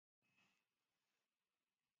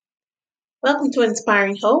Welcome to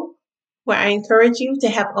Inspiring Hope, where I encourage you to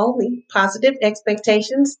have only positive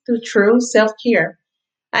expectations through true self-care.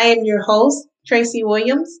 I am your host, Tracy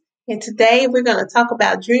Williams, and today we're going to talk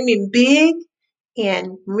about dreaming big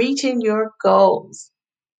and reaching your goals.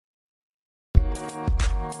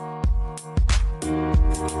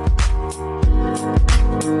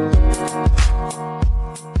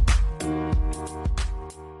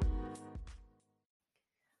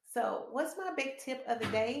 So, what's my big tip of the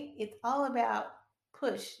day? It's all about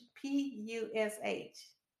PUSH, PUSH.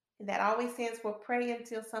 And that always stands for pray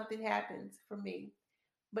until something happens for me.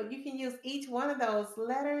 But you can use each one of those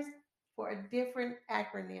letters for a different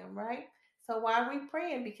acronym, right? So why are we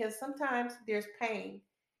praying? Because sometimes there's pain.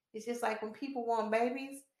 It's just like when people want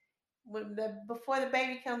babies, before the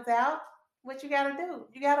baby comes out, what you got to do?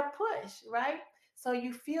 You got to push, right? So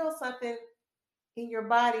you feel something in your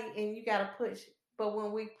body and you got to push. But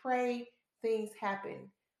when we pray, things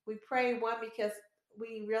happen. We pray one because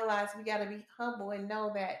we realize we got to be humble and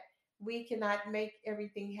know that we cannot make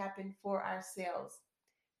everything happen for ourselves.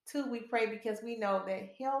 Two, we pray because we know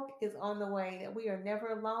that help is on the way, that we are never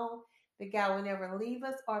alone, that God will never leave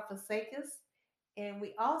us or forsake us. And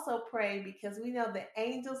we also pray because we know that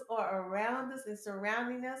angels are around us and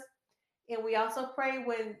surrounding us. And we also pray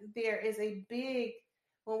when there is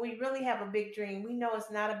when we really have a big dream, we know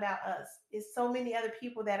it's not about us. It's so many other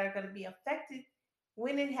people that are going to be affected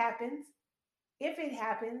when it happens, if it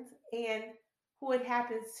happens, and who it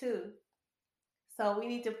happens to. So we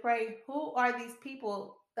need to pray, who are these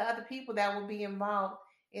people, the other people that will be involved,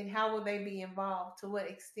 and how will they be involved? To what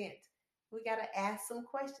extent? We got to ask some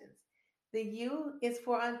questions. The U is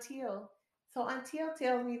for until. So until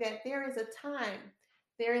tells me that there is a time.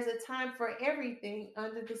 There is a time for everything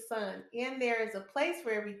under the sun, and there is a place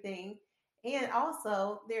for everything. And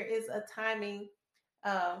also, there is a timing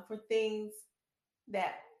for things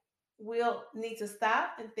that will need to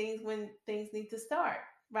stop and things when things need to start,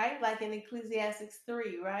 right? Like in Ecclesiastes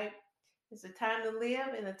 3, right? It's a time to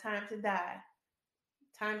live and a time to die,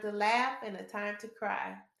 time to laugh and a time to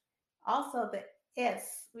cry. Also, the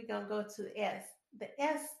S, we're going to go to the S. The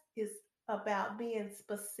S is about being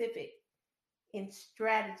specific in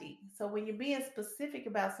strategy. So when you're being specific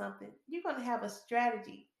about something, you're going to have a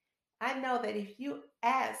strategy. I know that if you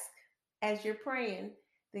ask as you're praying,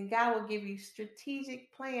 then God will give you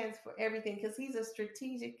strategic plans for everything because He's a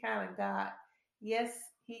strategic kind of God. Yes,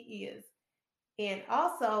 He is. And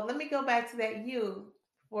also, let me go back to that U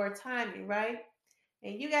for timing, right?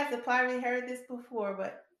 And you guys have probably heard this before,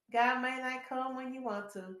 but God may not come when you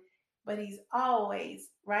want to, but He's always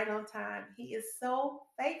right on time. He is so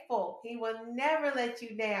faithful. He will never let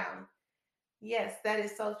you down. Yes, that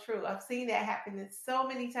is so true. I've seen that happen so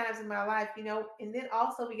many times in my life, And then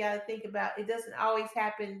also we got to think about it doesn't always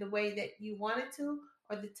happen the way that you want it to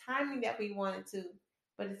or the timing that we want it to,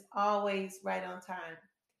 but it's always right on time.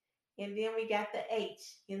 And then we got the H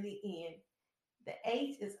in the end. The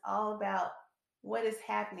H is all about what is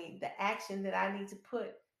happening, the action that I need to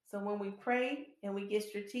put. So when we pray and we get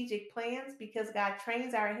strategic plans because God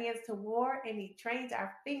trains our hands to war and He trains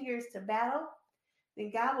our fingers to battle,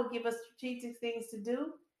 then God will give us strategic things to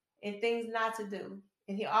do and things not to do.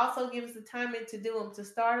 And He also gives us the timing to do them, to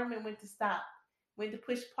start them and when to stop, when to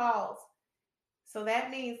push pause. So that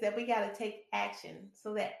means that we got to take action.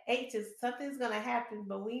 So that H is something's going to happen,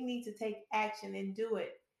 but we need to take action and do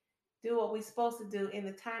it. Do what we're supposed to do in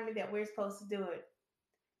the timing that we're supposed to do it.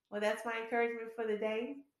 Well, that's my encouragement for the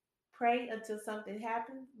day. Pray until something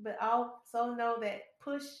happens, but also know that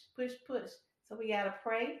push, push, push. So we got to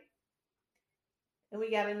pray and we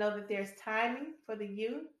got to know that there's timing for the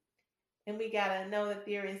U and we got to know that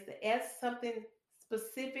there is the S, something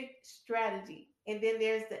specific strategy. And then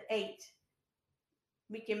there's the H.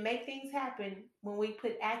 We can make things happen when we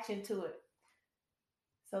put action to it.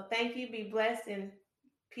 So thank you. Be blessed and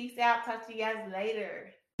peace out. Talk to you guys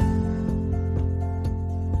later.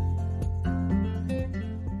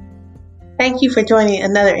 Thank you for joining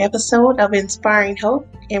another episode of Inspiring Hope.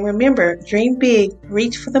 And remember, dream big,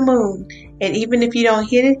 reach for the moon. And even if you don't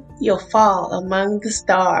hit it, you'll fall among the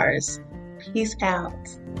stars. Peace out.